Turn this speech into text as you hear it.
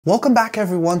Welcome back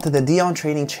everyone to the Dion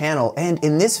Training channel, and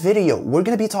in this video we're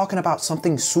going to be talking about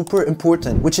something super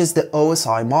important, which is the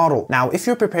OSI model. Now if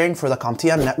you're preparing for the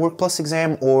CompTIA Network Plus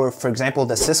exam, or for example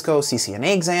the Cisco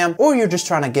CCNA exam, or you're just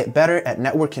trying to get better at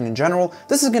networking in general,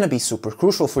 this is going to be super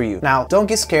crucial for you. Now don't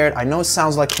get scared, I know it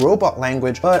sounds like robot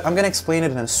language, but I'm going to explain it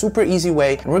in a super easy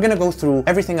way, and we're going to go through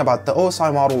everything about the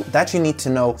OSI model that you need to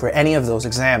know for any of those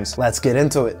exams. Let's get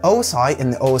into it. OSI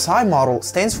in the OSI model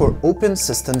stands for Open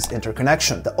Systems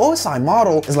Interconnection. The OSI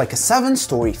model is like a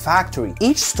 7-story factory.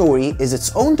 Each story is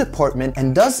its own department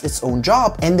and does its own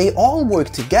job, and they all work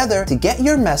together to get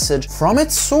your message from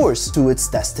its source to its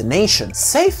destination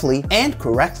safely and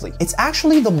correctly. It's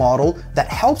actually the model that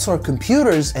helps our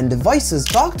computers and devices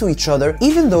talk to each other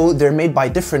even though they're made by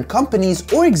different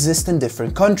companies or exist in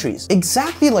different countries.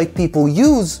 Exactly like people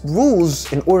use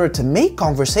rules in order to make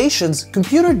conversations,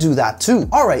 computers do that too.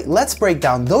 Alright, let's break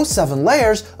down those 7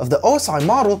 layers of the OSI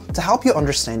model to help you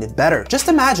understand it better. Just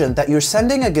imagine that you're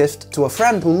sending a gift to a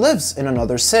friend who lives in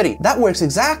another city. That works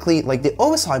exactly like the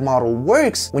OSI model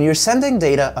works when you're sending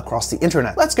data across the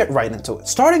internet. Let's get right into it.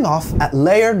 Starting off at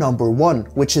layer number 1,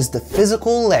 which is the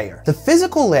physical layer. The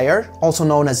physical layer, also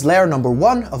known as layer number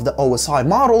 1 of the OSI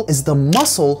model, is the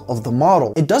muscle of the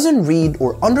model. It doesn't read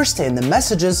or understand the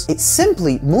messages, it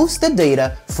simply moves the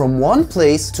data from one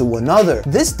place to another.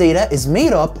 This data is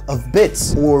made up of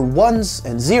bits, or ones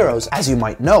and zeros, as you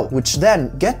might know, which then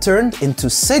get turned into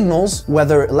signals,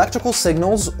 whether electrical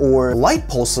signals or light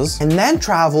pulses, and then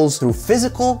travels through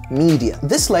physical media.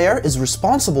 This layer is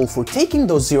responsible for taking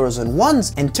those zeros and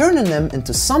ones and turning them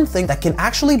into something that can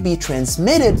actually be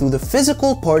transmitted through the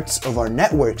physical parts of our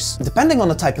networks, depending on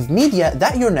the type of media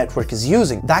that your network is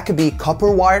using. That could be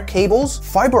copper wire cables,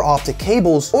 fiber optic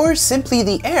cables, or simply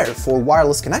the air for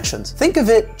wireless connections. Think of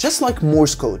it just like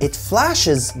Morse code. It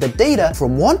flashes the data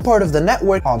from one part of the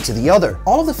network onto the other.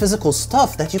 All of the physical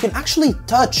stuff that you can actually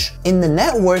touch in the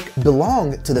network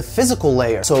belong to the physical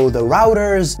layer. So the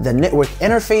routers, the network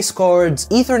interface cards,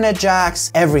 Ethernet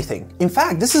jacks, everything. In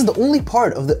fact, this is the only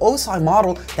part of the OSI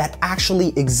model that actually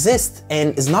exists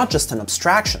and is not just an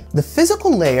abstraction. The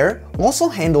physical layer also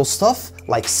handles stuff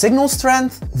like signal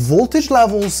strength, voltage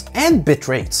levels, and bit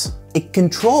rates. It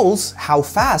controls how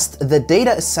fast the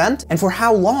data is sent and for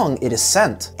how long it is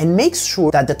sent, and makes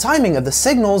sure that the timing of the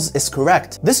signals is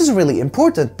correct. This is really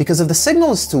important because if the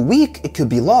signal is too weak, it could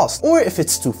be lost, or if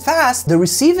it's too fast, the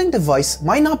receiving device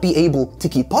might not be able to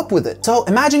keep up with it. So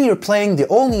imagine you're playing the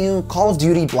all-new Call of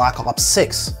Duty Black Ops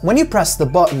 6. When you press the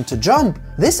button to jump,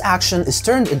 this action is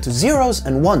turned into zeros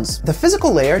and ones. The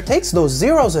physical layer takes those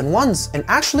zeros and ones and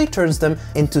actually turns them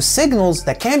into signals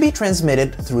that can be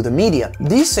transmitted through the media.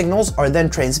 These signals are then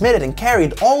transmitted and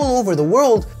carried all over the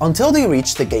world until they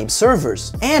reach the game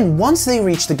servers. And once they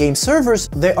reach the game servers,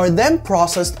 they are then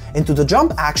processed into the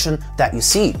jump action that you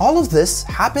see. All of this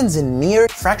happens in mere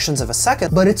fractions of a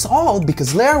second, but it's all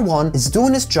because layer 1 is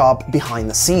doing its job behind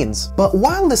the scenes. But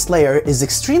while this layer is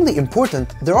extremely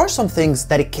important, there are some things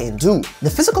that it can't do. The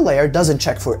physical layer doesn't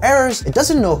check for errors, it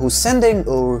doesn't know who's sending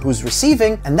or who's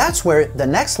receiving, and that's where the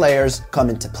next layers come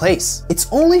into place. It's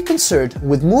only concerned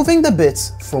with moving the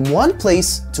bits from one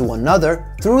place to another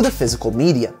through the physical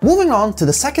media. Moving on to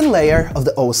the second layer of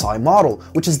the OSI model,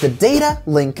 which is the data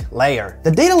link layer.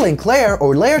 The data link layer,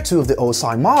 or layer 2 of the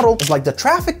OSI model, is like the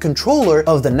traffic controller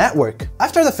of the network.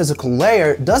 After the physical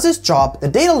layer does its job, the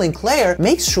data link layer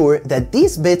makes sure that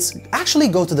these bits actually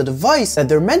go to the device that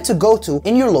they're meant to go to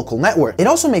in your local network. It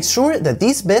also makes sure that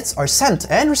these bits are sent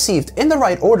and received in the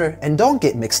right order and don't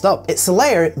get mixed up. It's a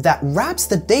layer that wraps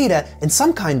the data in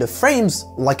some kind of frames,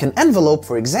 like an envelope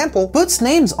for example, puts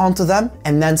names onto them,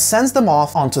 and then sends them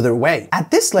off onto their way. At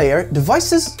this layer,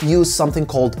 devices use something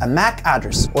called a MAC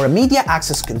address, or a Media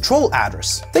Access Control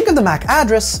address. Think of the MAC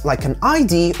address like an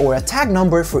ID or a tag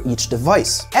number for each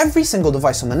device. Every single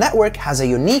device on the network has a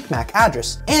unique MAC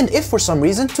address, and if for some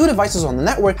reason 2 devices on the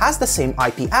network has the same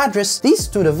IP address, these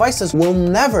 2 devices will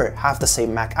never have the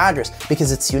same MAC address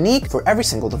because it's unique for every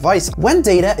single device. When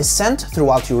data is sent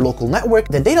throughout your local network,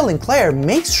 the data link layer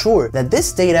makes sure that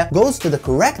this data goes to the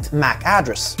correct MAC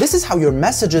address. This is how your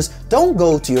messages don't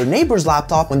go to your neighbor's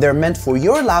laptop when they're meant for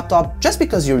your laptop just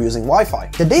because you're using Wi-Fi.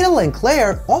 The data link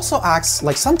layer also acts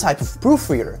like some type of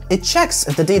proofreader. It checks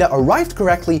if the data arrived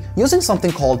correctly using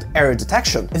something called error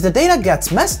detection. If the data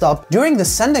gets messed up during the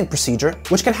sending procedure,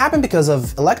 which can happen because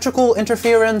of electrical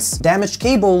interference, damaged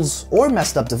cables, or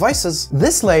messed up devices,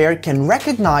 this layer can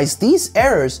recognize these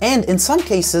errors, and in some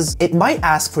cases, it might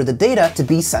ask for the data to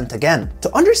be sent again.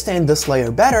 To understand this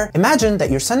layer better, imagine that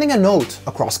you're sending a note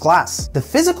across class. The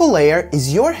physical layer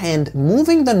is your hand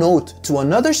moving the note to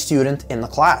another student in the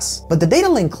class. But the data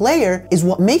link layer is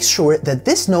what makes sure that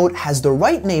this note has the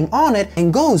right name on it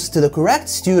and goes to the correct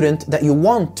student that you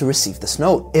want to receive this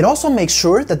note. It also makes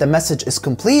sure that the message is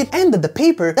complete and that the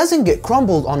paper doesn't get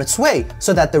crumbled on its way,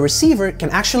 so that the receiver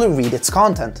can actually read its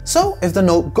content. So if the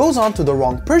note goes on to the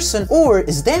wrong person or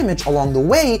is damaged along the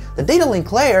way, the data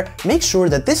link layer makes sure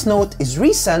that this note is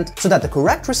resent so that the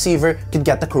correct receiver can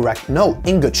get the correct note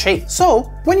in good shape. So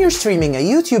when you're streaming a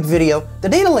YouTube video, the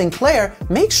data link layer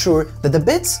makes sure that the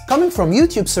bits coming from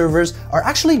YouTube servers are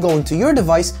actually going to your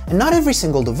device and not every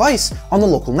single device on the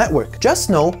local network.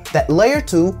 Just know that layer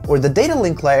 2, or the data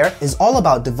link layer, is all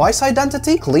about device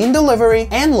identity, clean delivery,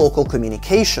 and local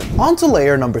communication. On to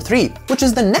layer number 3, which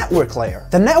is the network layer.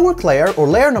 The network layer, or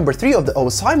layer number 3 of the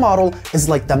OSI model, is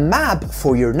like the map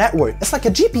for your network. It's like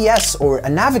a GPS or a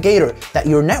navigator that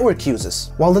your network uses.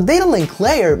 While the data link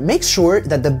layer makes sure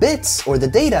that the bits or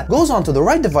the data goes onto the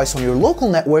right device on your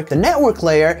local network, the network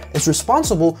layer is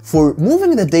responsible for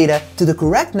moving the data to the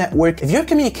correct network if you're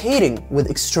communicating with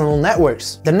external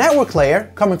networks. The network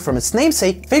layer, coming from its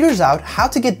namesake, figures out how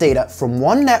to get data from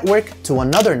one network to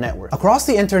another network, across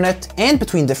the internet and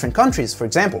between different countries, for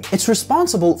example. It's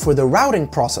responsible for the routing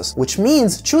process, which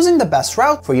means choosing the best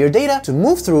route for your data to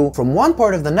move through from one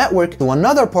part of the network to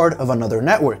another part of another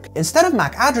network. Instead of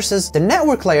MAC addresses, the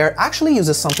network layer actually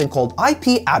uses something called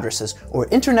IP addresses, or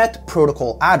Internet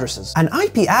Protocol addresses. An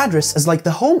IP address is like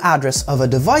the home address of a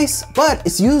device, but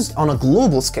it's used on a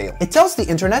global scale. It tells the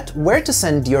internet where to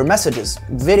send your messages,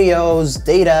 videos,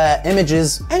 data,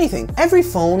 images, anything. Every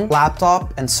phone,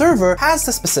 laptop, and server has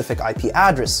the specific IP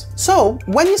address. So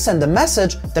when you send a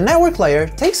message, the network layer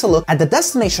takes a look at the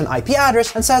destination IP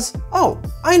address and says, oh,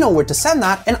 I know where to send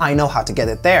that and I know how to get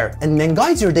it there, and then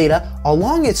guides your data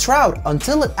along its route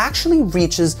until it actually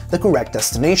reaches the correct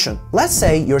destination. Let's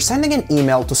say you're sending an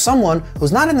email to someone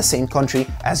who's not in the same country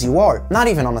as you are, not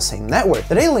even on the same network.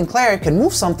 The data link layer can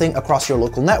move something across your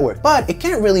local network, but it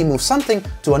can't really move something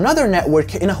to another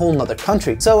network in a whole nother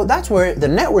country. So that's where the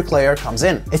network layer comes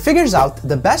in. It figures out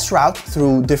the best route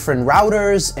through different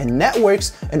routers and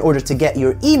networks in order to get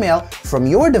your email from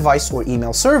your device or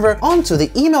email server onto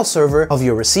the email server of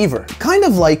your receiver. Kind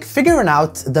of like figuring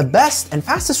out the best and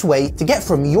fastest way to get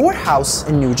from your house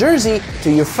in New Jersey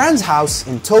to your friend's house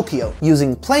in Tokyo,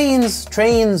 using planes,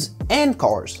 trains, and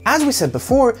cars. As we said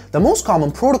before, the most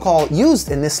common protocol used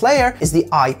in this layer is the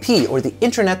IP, or the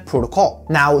Internet Protocol.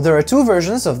 Now, there are two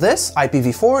versions of this,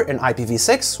 IPv4 and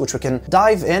IPv6, which we can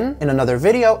dive in another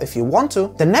video if you want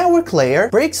to. The network layer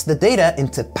breaks the data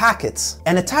into packets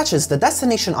and attaches the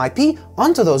destination IP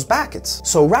onto those packets,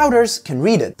 so routers can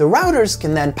read it. The routers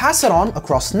can then pass it on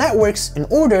across networks in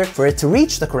order for it to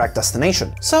reach the correct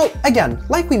destination. So again,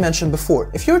 like we mentioned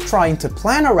before, if you're trying to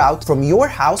plan a route from your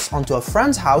house onto a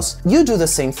friend's house, you do the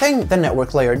same thing the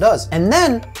network layer does, and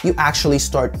then you actually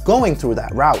start going through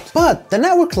that route. But the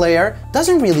network layer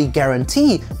doesn't really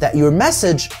guarantee that your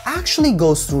message actually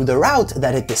goes through the route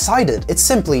that it decided. It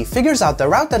simply figures out the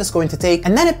route that it's going to take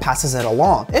and then it passes it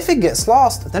along. If it gets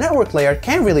lost, the network layer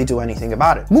can't really do anything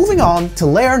about it. Moving on to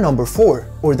layer number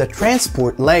 4, or the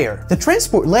transport layer. The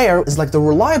transport layer is like the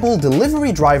reliable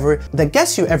delivery driver that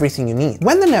gets you everything you need.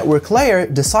 When the network layer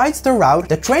decides the route,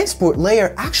 the transport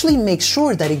layer actually makes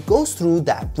sure that it goes through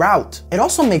that route. It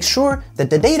also makes sure that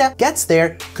the data gets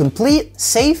there complete,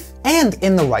 safe, and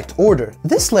in the right order.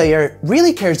 This layer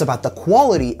really cares about the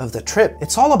quality of the trip.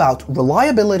 It's all about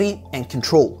reliability and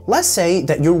control. Let's say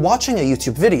that you're watching a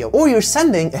YouTube video, or you're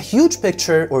sending a huge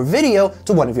picture or video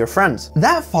to one of your friends.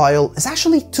 That file is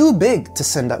actually too big to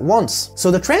send at once.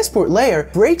 So the transport layer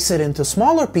breaks it into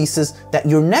smaller pieces that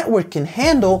your network can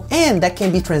handle and that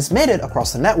can be transmitted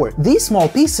across the network. These small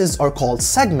pieces are called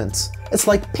segments. It's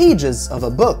like pages of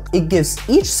a book. It gives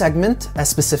each segment a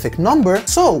specific number,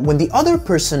 so when the other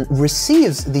person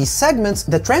receives these segments,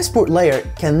 the transport layer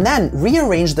can then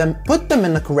rearrange them, put them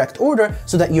in the correct order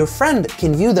so that your friend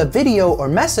can view the video or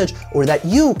message, or that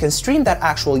you can stream that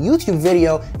actual YouTube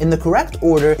video in the correct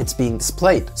order it's being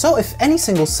displayed. So if any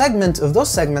single segment of those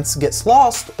segments gets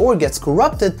lost or gets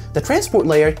corrupted, the transport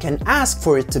layer can ask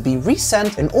for it to be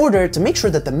resent in order to make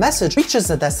sure that the message reaches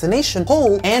the destination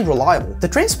whole and reliable. The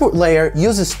transport layer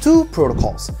uses two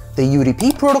protocols, the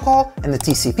UDP protocol and the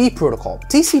TCP protocol.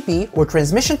 TCP, or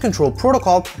Transmission Control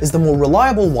Protocol, is the more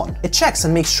reliable one. It checks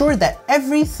and makes sure that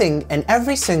everything and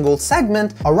every single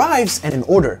segment arrives in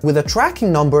order, with a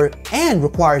tracking number, and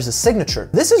requires a signature.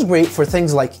 This is great for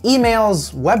things like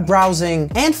emails, web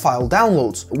browsing, and file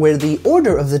downloads, where the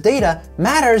order of the data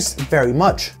matters very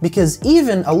much, because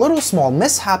even a little small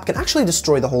mishap can actually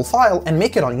destroy the whole file and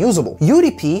make it unusable.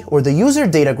 UDP, or the User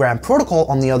Datagram Protocol,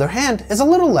 on the other hand, and is a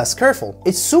little less careful.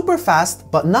 It's super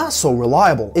fast, but not so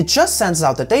reliable. It just sends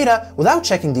out the data without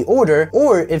checking the order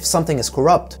or if something is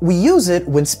corrupt. We use it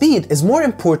when speed is more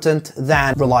important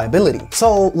than reliability.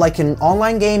 So like in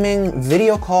online gaming,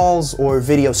 video calls, or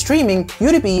video streaming,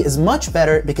 UDP is much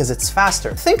better because it's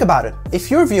faster. Think about it.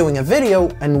 If you're viewing a video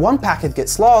and one packet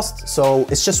gets lost, so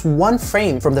it's just one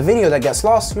frame from the video that gets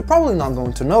lost, you're probably not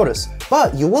going to notice.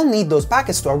 But you will need those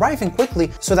packets to arrive in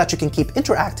quickly so that you can keep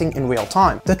interacting in real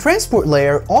time. The transport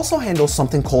layer also handles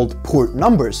something called port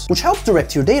numbers, which helps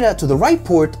direct your data to the right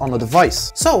port on the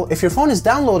device. So if your phone is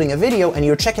downloading a video and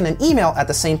you're checking an email at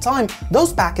the same time,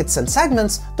 those packets and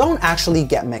segments don't actually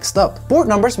get mixed up. Port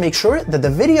numbers make sure that the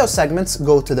video segments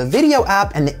go to the video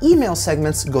app and the email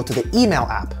segments go to the email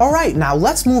app. Alright, now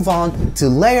let's move on to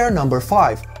layer number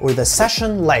 5, or the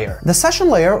session layer. The session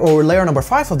layer, or layer number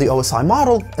 5 of the OSI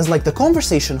model, is like the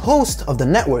conversation host of the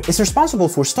network. It's responsible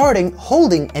for starting,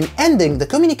 holding, and ending the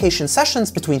communication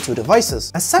sessions between two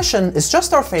devices. A session is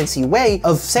just our fancy way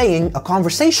of saying a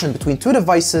conversation between two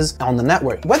devices on the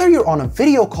network. Whether you're on a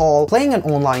video call, playing an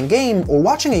online game, or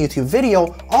watching a YouTube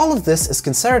video, all of this is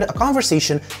considered a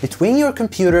conversation between your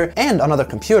computer and another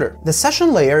computer. The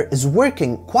session layer is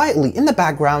working quietly in the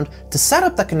background to set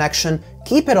up the connection,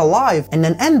 keep it alive, and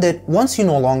then end it once you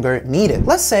no longer need it.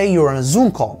 Let's say you're on a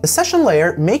Zoom call. The session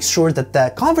layer makes sure that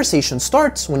the conversation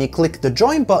starts when you click the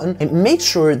join button. It makes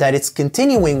sure that it's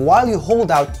continuing while you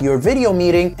hold out your video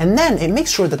meeting, and then it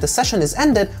makes sure that the session is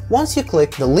ended once you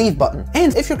click the leave button.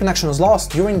 And if your connection is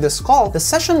lost during this call, the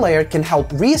session layer can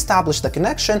help re-establish the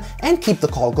connection and keep the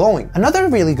call going. Another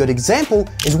really good example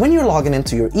is when you're logging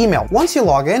into your email. Once you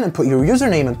log in and put your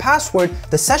username and password,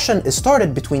 the session is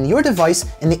started between your device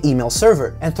and the email server.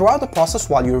 And throughout the process,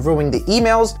 while you're reviewing the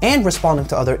emails and responding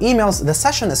to other emails, the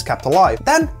session is kept alive.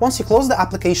 Then, once you close the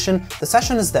application, the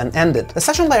session is then ended. The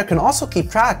session layer can also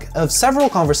keep track of several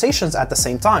conversations at the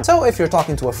same time. So if you're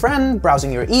talking to a friend,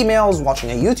 browsing your emails,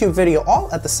 watching a YouTube video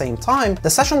all at the same time, the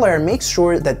session layer makes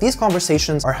sure that these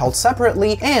conversations are held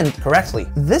separately and correctly.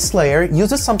 This layer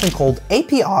uses something called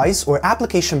APIs, or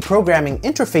application programming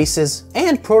interfaces,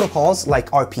 and protocols like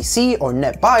RPC or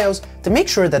NetBIOS to make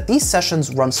sure that these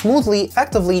sessions run smoothly,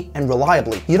 effectively, and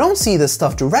reliably. You don't see this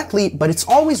stuff directly, but it's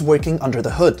always working under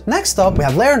the hood. Next up, we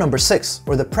have layer number 6,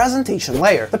 or the presentation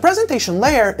layer. The presentation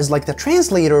layer is like the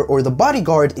translator or the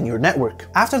bodyguard in your network.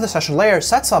 After the session layer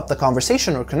sets up the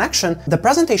conversation or connection, the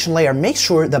presentation layer makes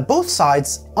sure that both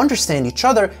sides understand each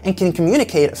other and can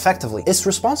communicate effectively. It's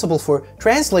responsible for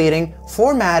translating,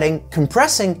 formatting,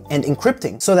 compressing, and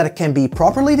encrypting so that it can be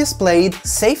properly displayed,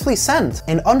 safely sent,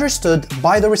 and understood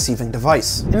by the receiving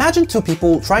device. Imagine two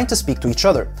people trying to speak to each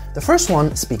other. The first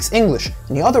one speaks English,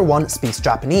 and the other one speaks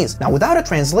Japanese. Now, without a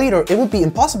translator, it would be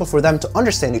impossible for them to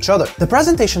understand each other. The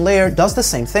presentation layer does the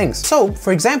same things. So,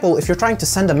 for example, if you're trying to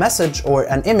send a message or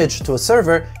an image to a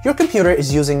server, your computer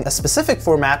is using a specific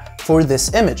format for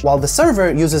this image, while the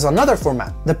server uses another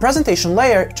format. The presentation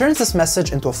layer turns this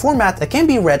message into a format that can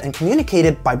be read and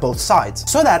communicated by both sides,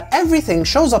 so that everything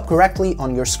shows up correctly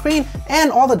on your screen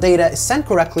and all the data is sent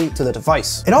correctly to the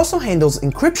device. It also handles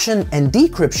encryption and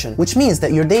decryption, which means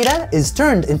that your data is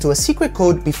turned into a secret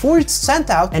code before it's sent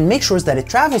out and makes sure that it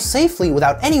travels safely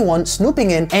without anyone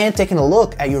snooping in and taking a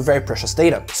look at your very precious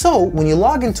data. So when you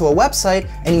log into a website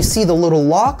and you see the little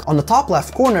lock on the top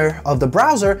left corner of the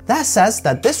browser, that says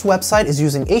that this website is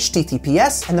using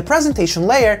HTTPS and the presentation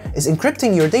layer is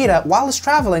encrypting your data while it's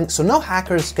traveling so no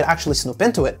hackers could actually snoop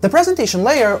into it. The presentation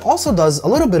layer also does a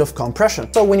little bit of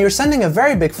compression. So when you're sending a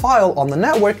very big file on the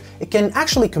network, it can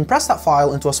actually compress that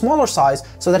file into a smaller size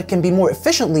so that it can be more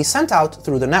efficiently sent out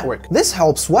through the network. This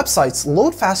helps websites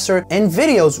load faster and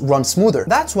videos run smoother.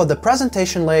 That's what the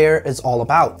presentation layer is all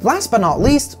about. Last but not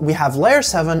least, we have layer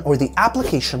 7, or the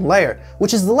application layer,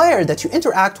 which is the layer that you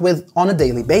interact with on a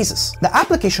daily basis. The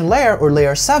application layer, or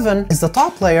layer 7, is the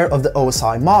top layer of the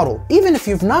OSI model. Even if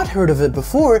you've not heard of it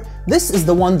before, this is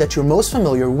the one that you're most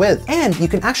familiar with, and you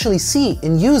can actually see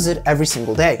and use it every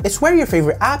single day. It's where your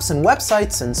favorite apps and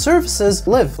websites and services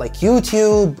live, like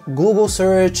YouTube, Google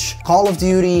search, Call of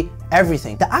Duty,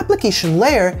 everything. The application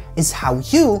layer is how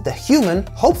you, the human,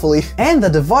 hopefully, and the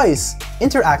device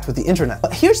interact with the internet.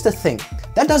 But here's the thing,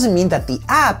 that doesn't mean that the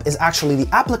app is actually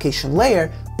the application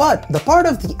layer, but the part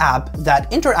of the app that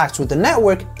interacts with the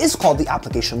network is called the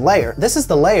application layer. This is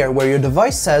the layer where your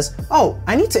device says, oh,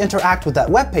 I need to interact with that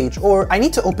web page, or I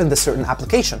need to open this certain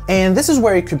application. And this is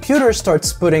where your computer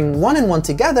starts putting one and one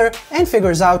together and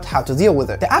figures out how to deal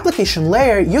with it. The application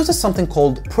layer uses something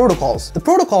called protocols. The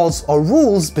protocols are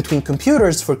rules between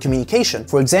computers for communication.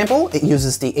 For example, it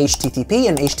uses the HTTP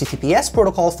and HTTPS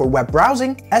protocol for web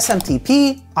browsing,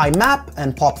 SMTP, IMAP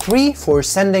and POP3 for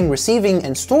sending, receiving,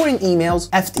 and storing emails,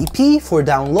 FTP for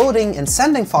downloading and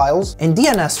sending files, and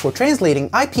DNS for translating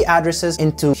IP addresses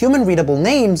into human-readable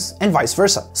names, and vice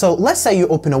versa. So let's say you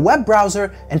open a web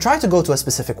browser and try to go to a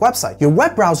specific website. Your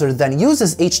web browser then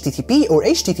uses HTTP or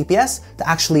HTTPS to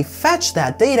actually fetch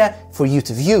that data for you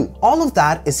to view. All of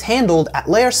that is handled at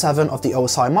layer 7 of the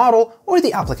OSI model, or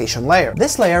the application layer.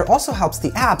 This layer also helps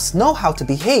the apps know how to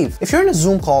behave. If you're in a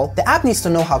Zoom call, the app needs to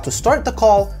know how to start the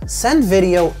call, send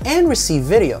video, and receive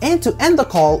video, and to end the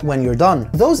call when you're done.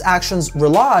 Those actions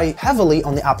rely heavily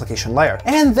on the application layer.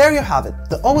 And there you have it,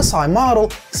 the OSI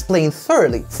model explained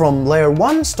thoroughly, from layer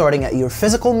 1 starting at your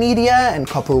physical media and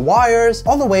copper wires,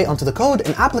 all the way onto the code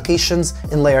and applications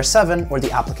in layer 7 or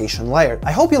the application layer.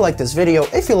 I hope you liked this video.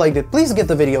 If you liked it, please give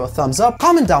the video a thumbs up,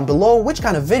 comment down below which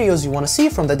kind of videos you want to see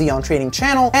from the Dion Training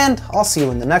channel, and I'll see you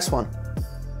in the next one.